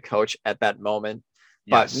respected the coach at that moment.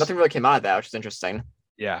 But nothing really came out of that, which is interesting.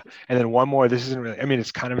 Yeah, and then one more. This isn't really. I mean,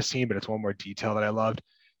 it's kind of a scene, but it's one more detail that I loved.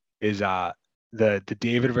 Is the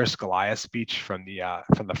David versus Goliath speech from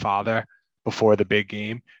the father before the big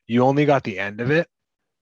game. You only got the end of it,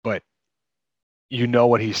 but you know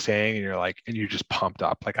what he's saying, and you're just pumped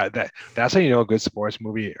up. Like that's how you know a good sports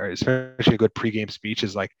movie, or especially a good pregame speech,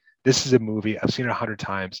 is like, this is a movie. I've seen it 100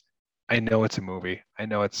 times. I know it's a movie. I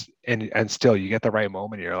know it's, and still you get the right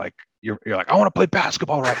moment. You're like, I want to play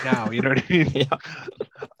basketball right now. You know what I mean?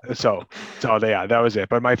 Yeah. So yeah, that was it.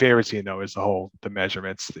 But my favorite scene though is the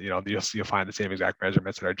measurements. You'll find the same exact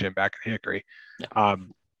measurements at our gym back in Hickory. Yeah.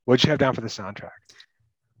 What'd you have down for the soundtrack?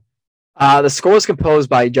 The score was composed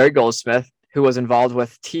by Jerry Goldsmith, who was involved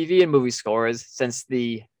with TV and movie scores since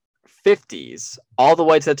the 50s all the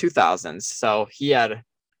way to the 2000s. So he had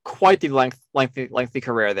quite the lengthy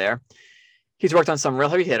career there. He's worked on some real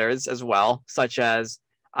heavy hitters as well, such as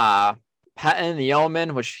Patton and the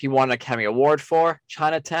Omen, which he won an Academy Award for,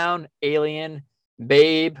 Chinatown, Alien,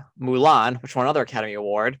 Babe, Mulan, which won another Academy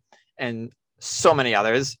Award, and so many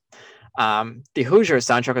others. The Hoosiers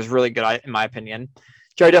soundtrack was really good, in my opinion.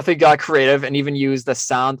 Jerry definitely got creative and even used the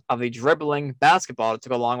sound of the dribbling basketball to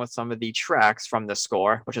go along with some of the tracks from the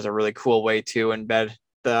score, which is a really cool way to embed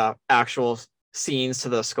the actual scenes to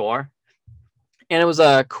the score. And it was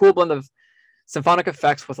a cool blend of symphonic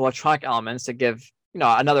effects with electronic elements to give,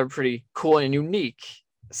 another pretty cool and unique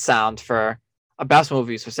sound for a basketball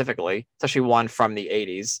movie specifically, especially one from the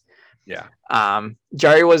 80s. Yeah.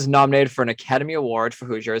 Jerry was nominated for an Academy Award for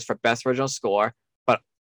Hoosiers for Best Original Score, but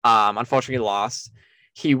unfortunately lost.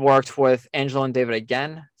 he worked with Angela and David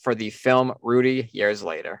again for the film Rudy years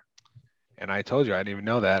later. And I told you I didn't even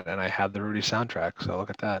know that, and I had the Rudy soundtrack. So look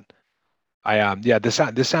at that. This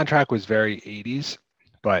soundtrack was very 80s,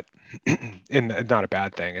 but not a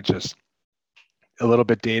bad thing. It's just a little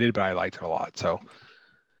bit dated, but I liked it a lot. So,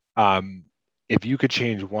 if you could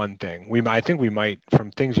change one thing, I think we might,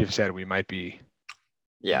 from things you've said, we might be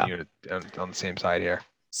on the same side here.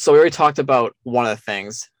 So we already talked about one of the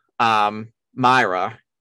things. Myra,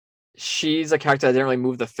 she's a character that didn't really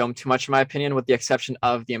move the film too much, in my opinion, with the exception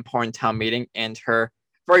of the important town meeting and her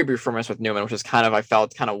very brief romance with Newman, which is I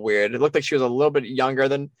felt kind of weird. It looked like she was a little bit younger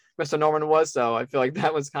than Mr. Norman was, so I feel like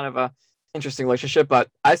that was kind of a interesting relationship, but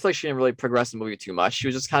I feel like she didn't really progress the movie too much. She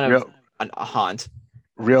was just kind of a haunt.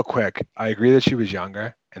 Real quick, I agree that she was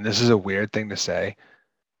younger, and this is a weird thing to say.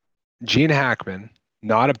 Gene Hackman,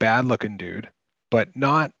 not a bad looking dude, but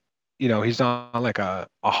not, he's not like a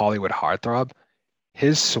Hollywood heartthrob.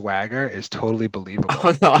 His swagger is totally believable.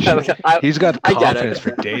 Oh, no, he's got confidence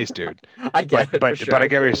for days, dude. I get it. But sure. I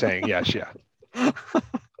get what you're saying. Yes, yeah.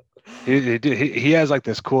 He has like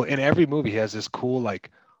this cool, in every movie, he has this cool like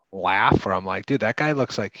laugh where I'm like, dude, that guy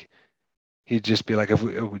looks like he'd just be like,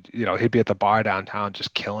 he'd be at the bar downtown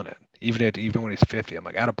just killing it. Even when he's 50, I'm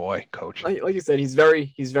like, attaboy, coach. Like you said, he's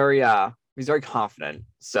very confident.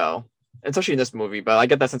 So, especially in this movie, but I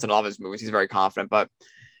get that sense in all of his movies, he's very confident. But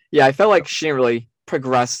yeah, I felt like she didn't really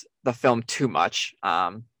progress the film too much.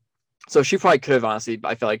 So she probably could have, honestly,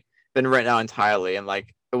 I feel like, been written out entirely, and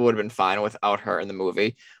like it would have been fine without her in the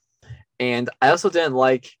movie. And I also didn't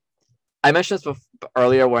like, I mentioned this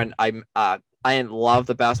earlier when I didn't love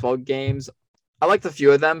the basketball games. I liked a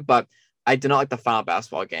few of them, but I did not like the final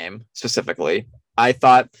basketball game specifically. I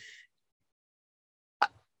thought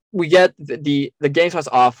we get the game starts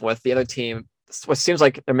off with the other team, what seems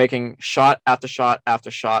like they're making shot after shot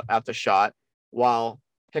after shot after shot, while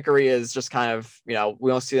Hickory is just kind of, we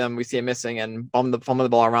don't see them, we see him missing and fumbling the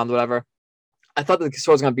ball around, whatever. I thought the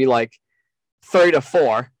score was going to be like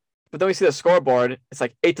 30-4, but then we see the scoreboard, it's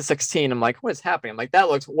like 8-16. I'm like, what is happening? I'm like, that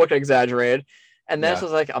looks wicked exaggerated. And then this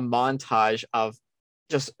was like a montage of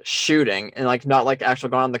just shooting, and like not like actually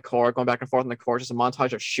going on the court, going back and forth on the court, just a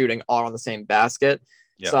montage of shooting all on the same basket.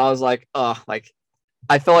 Yep. So I was like,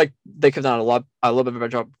 I feel like they could have done a little bit of a better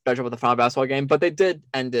job with the final basketball game, but they did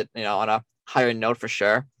end it, on a higher note for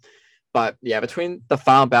sure. But yeah, between the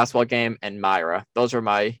final basketball game and Myra, those are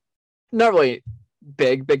my not really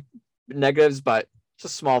big negatives, but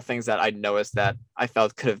just small things that I noticed that I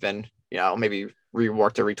felt could have been, maybe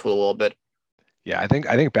reworked or retooled a little bit. Yeah, I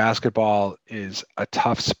think basketball is a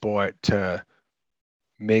tough sport to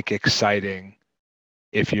make exciting.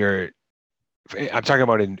 I'm talking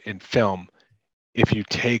about in film, if you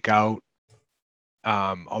take out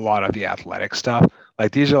a lot of the athletic stuff,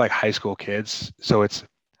 like these are like high school kids. So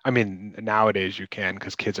nowadays you can,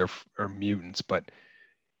 because kids are mutants, but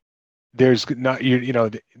there's not,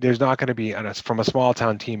 there's not going to be from a small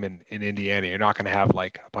town team in Indiana, you're not going to have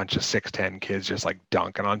like a bunch of 6'10" kids just like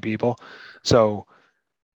dunking on people. So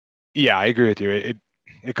yeah, I agree with you. It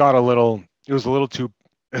was a little too,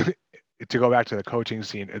 to go back to the coaching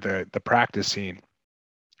scene, the practice scene,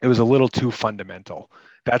 it was a little too fundamental.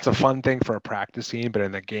 That's a fun thing for a practice scene, but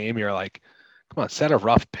in the game, you're like, come on, set a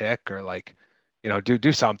rough pick, or like,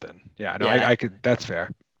 do something. Yeah, no, yeah. I could, that's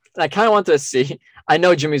fair. I kind of want to see, I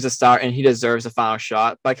know Jimmy's a star and he deserves a final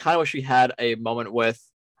shot, but I kind of wish we had a moment with,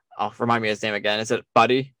 remind me his name again. Is it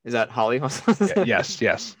Buddy? Is that Holly?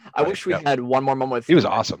 Yes. I wish we had one more moment with him. He was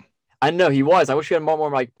awesome. I know he was. I wish we had one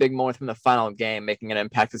more like big moment with him in the final game, making an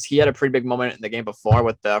impact, because he had a pretty big moment in the game before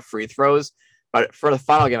with the free throws. But for the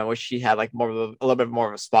final game, I wish he had like a little bit more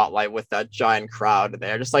of a spotlight with that giant crowd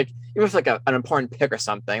there. Just like, even if it's like an important pick or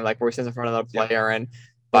something, like where he stands in front of the player and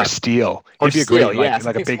or steal. He'd be a great,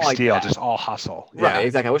 like a big steal, just all hustle. Right,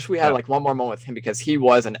 exactly. I wish we had like one more moment with him, because he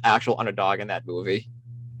was an actual underdog in that movie.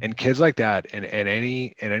 And kids like that in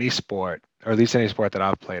any sport, or at least any sport that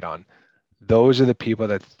I've played on, those are the people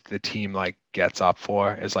that the team like gets up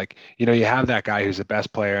for. Is like, you have that guy who's the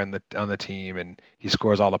best player on the team and he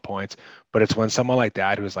scores all the points, but it's when someone like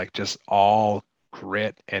that who's like just all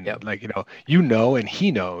grit and like, and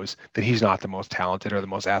he knows that he's not the most talented or the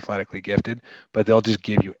most athletically gifted, but they'll just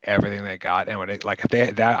give you everything they got. And when I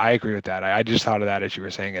agree with that. I just thought of that as you were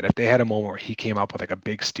saying it. If they had a moment where he came up with like a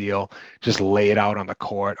big steal, just lay it out on the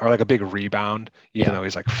court, or like a big rebound, even though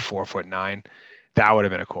he's like 4'9", that would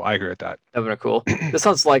have been cool. I agree with that. That would have been cool. This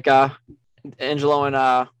sounds like Angelo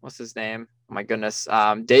and what's his name? Oh my goodness.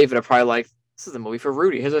 David are probably like, this is a movie for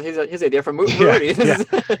Rudy. His idea for Rudy.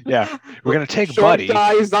 Yeah. We're gonna take Short Buddy.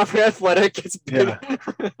 Guy, he's not very athletic. It's big.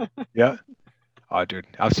 Yeah. Oh, dude,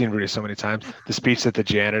 I've seen Rudy so many times. The speech that the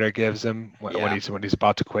janitor gives him when he's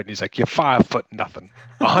about to quit, and he's like, "You're 5 foot nothing,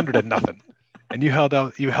 100 and nothing, and you or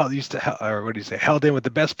what do you say? Held in with the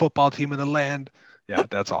best football team in the land." Yeah,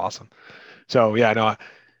 that's awesome. So yeah, no,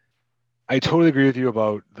 I totally agree with you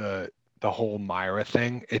about the whole Myra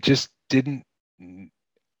thing. It just didn't.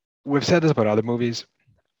 We've said this about other movies.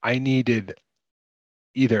 I needed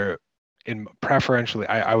either preferentially,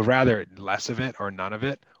 I would rather less of it or none of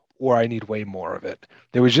it, or I need way more of it.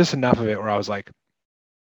 There was just enough of it where I was like,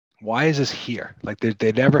 why is this here? Like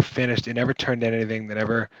they never finished, it never turned into anything, they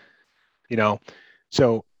never,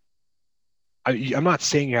 so I'm not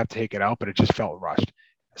saying you have to take it out, but it just felt rushed.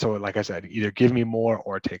 So like I said, either give me more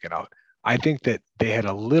or take it out. I think that they had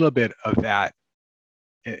a little bit of that,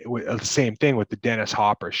 the same thing with the Dennis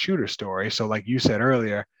Hopper shooter story. So like you said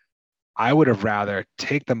earlier, I would have rather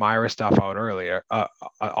take the Myra stuff out earlier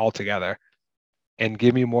altogether and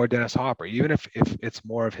give me more Dennis Hopper, even if it's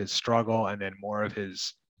more of his struggle and then more of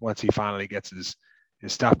his, once he finally gets his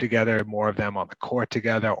stuff together, more of them on the court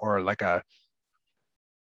together, or like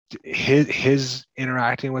his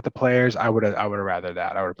interacting with the players. I would have rather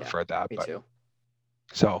that. I would have preferred that. Me too.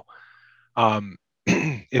 So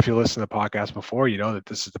if you listen to the podcast before, you know that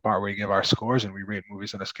this is the part where we give our scores and we rate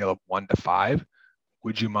movies on a scale of 1 to 5.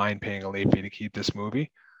 Would you mind paying a late fee to keep this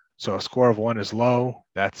movie? So a score of 1 is low.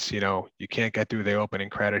 That's, you can't get through the opening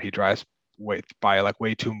credit. He drives by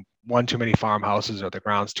one too many farmhouses, or the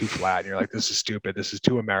ground's too flat. And you're like, this is stupid. This is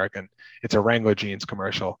too American. It's a Wrangler jeans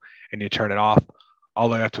commercial. And you turn it off all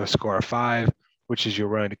the way up to a score of 5, which is you're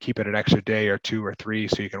willing to keep it an extra day or 2 or 3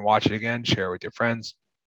 so you can watch it again, share it with your friends,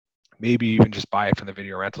 maybe even just buy it from the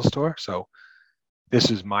video rental store. So this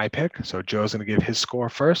is my pick. So Joe's going to give his score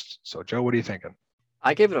first. So Joe, what are you thinking?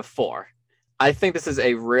 I gave it a 4. I think this is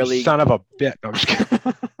a really son of a bit. No, I'm just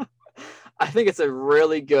kidding. I think it's a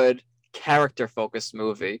really good character-focused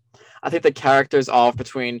movie. I think the characters all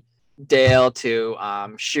between Dale to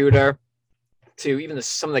Shooter to even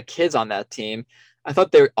some of the kids on that team, I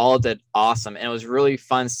thought they all did awesome, and it was really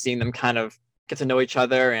fun seeing them kind of get to know each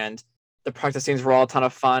other. And the practice scenes were all a ton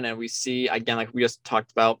of fun, and we see again, like we just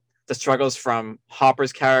talked about, the struggles from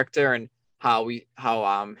Hopper's character and how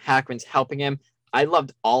Hackman's helping him. I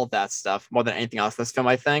loved all of that stuff more than anything else in this film,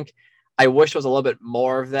 I think. I wish there was a little bit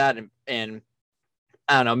more of that. And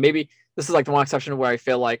I don't know, maybe this is like the one exception where I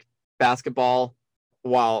feel like basketball,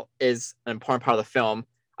 while is an important part of the film,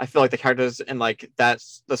 I feel like the characters and like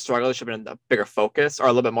that's the struggle should have been a bigger focus or a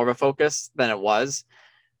little bit more of a focus than it was.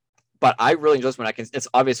 But I really enjoy this one. It's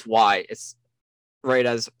obvious why it's rated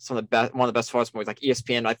as one of the best sports movies. Like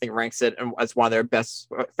ESPN, I think ranks it as one of their best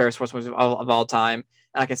favorite sports movies of all time.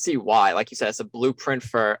 And I can see why. Like you said, it's a blueprint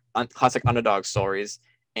for classic underdog stories,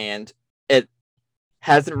 and it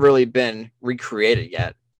hasn't really been recreated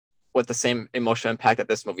yet with the same emotional impact that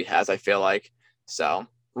this movie has, I feel like. So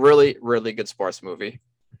really, really good sports movie.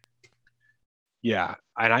 Yeah.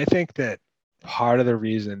 And I think that part of the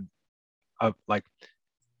reason of like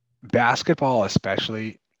basketball,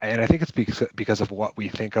 especially, and I think it's because of what we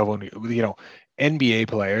think of when we, NBA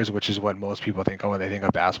players, which is what most people think of when they think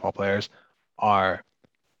of basketball players, are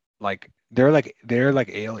like they're like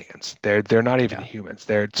aliens. They're not even humans.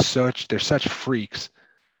 They're such freaks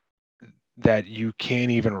that you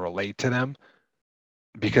can't even relate to them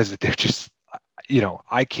because they're just,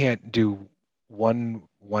 I can't do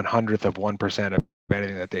 1/100th of 1% of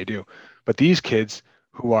anything that they do. But these kids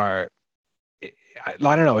who are, I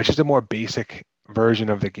don't know, it's just a more basic version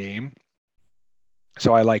of the game.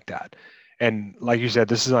 So I like that. And like you said,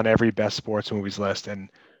 this is on every best sports movies list, and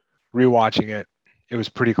rewatching it, it was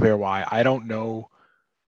pretty clear why. I don't know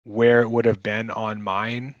where it would have been on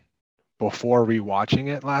mine before rewatching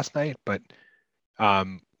it last night, but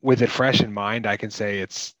with it fresh in mind, I can say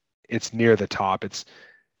it's near the top.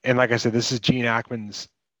 And like I said, this is Gene Hackman's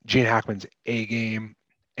A game,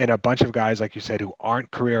 and a bunch of guys, like you said, who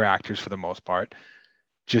aren't career actors for the most part,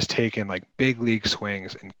 just taking like big league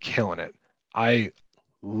swings and killing it. I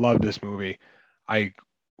love this movie. I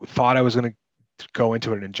thought I was going to go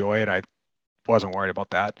into it and enjoy it. I wasn't worried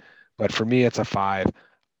about that. But for me, it's a 5.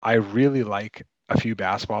 I really like a few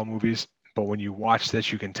basketball movies, but when you watch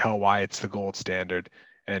this, you can tell why it's the gold standard.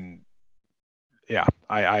 And yeah,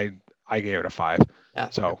 I gave it a 5. Yeah.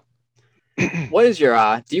 So what is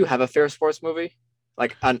your do you have a favorite sports movie?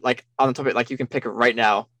 Like on the topic, like you can pick it right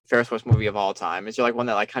now, favorite sports movie of all time. Is there like one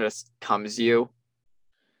that like kind of comes to you?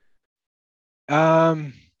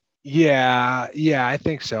 Yeah, I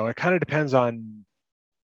think so. It kind of depends on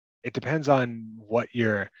what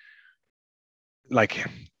you're like.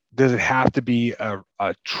 Does it have to be a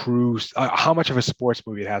true how much of a sports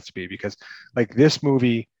movie it has to be? Because like this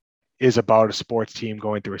movie is about a sports team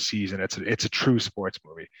going through a season. It's a true sports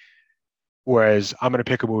movie. Whereas I'm going to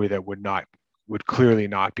pick a movie that would clearly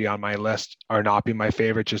not be on my list or not be my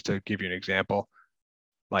favorite. Just to give you an example,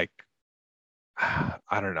 like,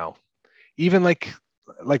 I don't know, even like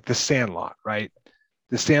The Sandlot, right?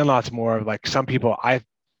 The Sandlot's more of like, some people, I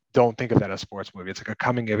don't think of that as a sports movie. It's like a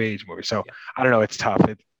coming of age movie. So I don't know. It's tough.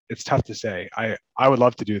 It's tough to say. I would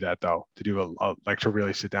love to do that though, to do like to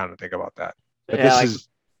really sit down and think about that. But this is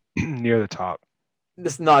near the top.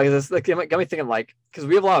 This like got me thinking, like, because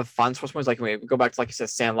we have a lot of fun sports movies. Like, we go back to, like you said,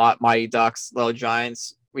 Sandlot, Mighty Ducks, Little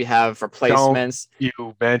Giants. We have Replacements. Don't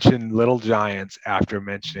you mentioned Little Giants after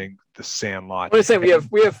mentioning The Sandlot. I'm just saying we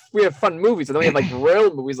have fun movies, and then we have like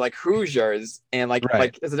real movies like Hoosiers, and like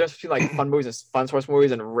there's a difference between like fun movies and fun sports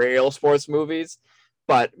movies and real sports movies.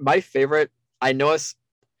 But my favorite, I know it's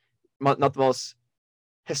not the most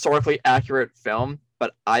historically accurate film,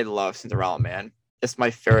 but I love Cinderella Man. It's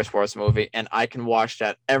my favorite sports movie, and I can watch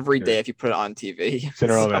that every day if you put it on TV.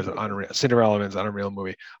 Cinderella Man's an unreal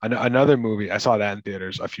movie. Another movie, I saw that in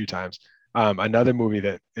theaters a few times. Another movie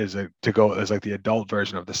that is like the adult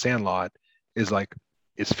version of The Sandlot is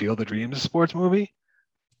Field of Dreams a sports movie?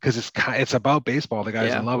 Because it's about baseball. The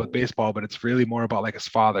guy's in love with baseball, but it's really more about like his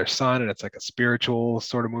father's son, and it's like a spiritual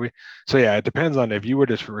sort of movie. So yeah, it depends on if you were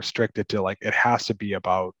just restricted to like it has to be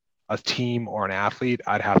about a team or an athlete.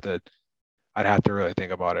 I'd have to really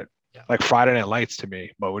think about it. Yeah. Like Friday Night Lights to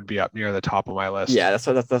me, but would be up near the top of my list. Yeah, that's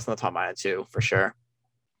on the top of mine too, for sure.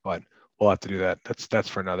 But we'll have to do that. That's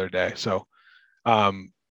for another day. So,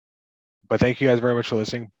 but thank you guys very much for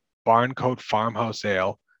listening. Barncoat Farmhouse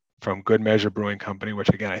Ale from Good Measure Brewing Company, which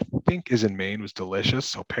again I think is in Maine, was delicious.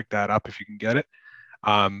 So pick that up if you can get it.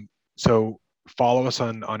 So follow us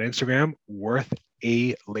on Instagram, Worth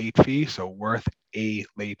a Late Fee. So Worth a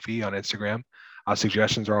Late Fee on Instagram.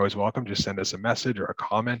 Suggestions are always welcome. Just send us a message or a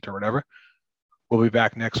comment or whatever. We'll be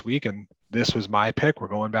back next week, and this was my pick. We're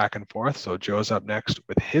going back and forth. So Joe's up next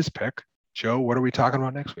with his pick. Joe, what are we talking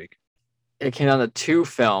about next week? It came down to 2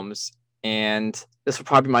 films, and this will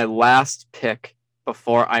probably be my last pick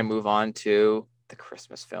before I move on to the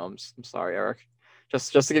Christmas films. I'm sorry, Eric.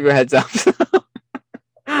 Just to give you a heads up.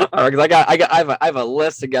 All right, because I have a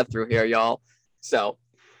list to get through here, y'all. So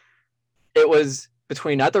it was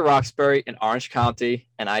between Night at the Roxbury and Orange County,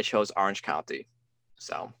 and I chose Orange County.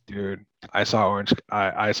 So, dude, I saw Orange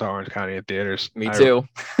County in theaters. Me too.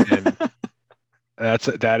 And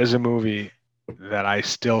that is a movie that I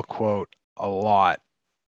still quote a lot,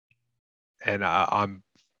 and I'm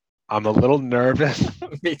a little nervous.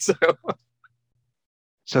 Me too.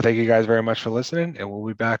 So thank you guys very much for listening, and we'll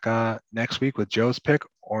be back next week with Joe's pick,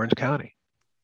 Orange County.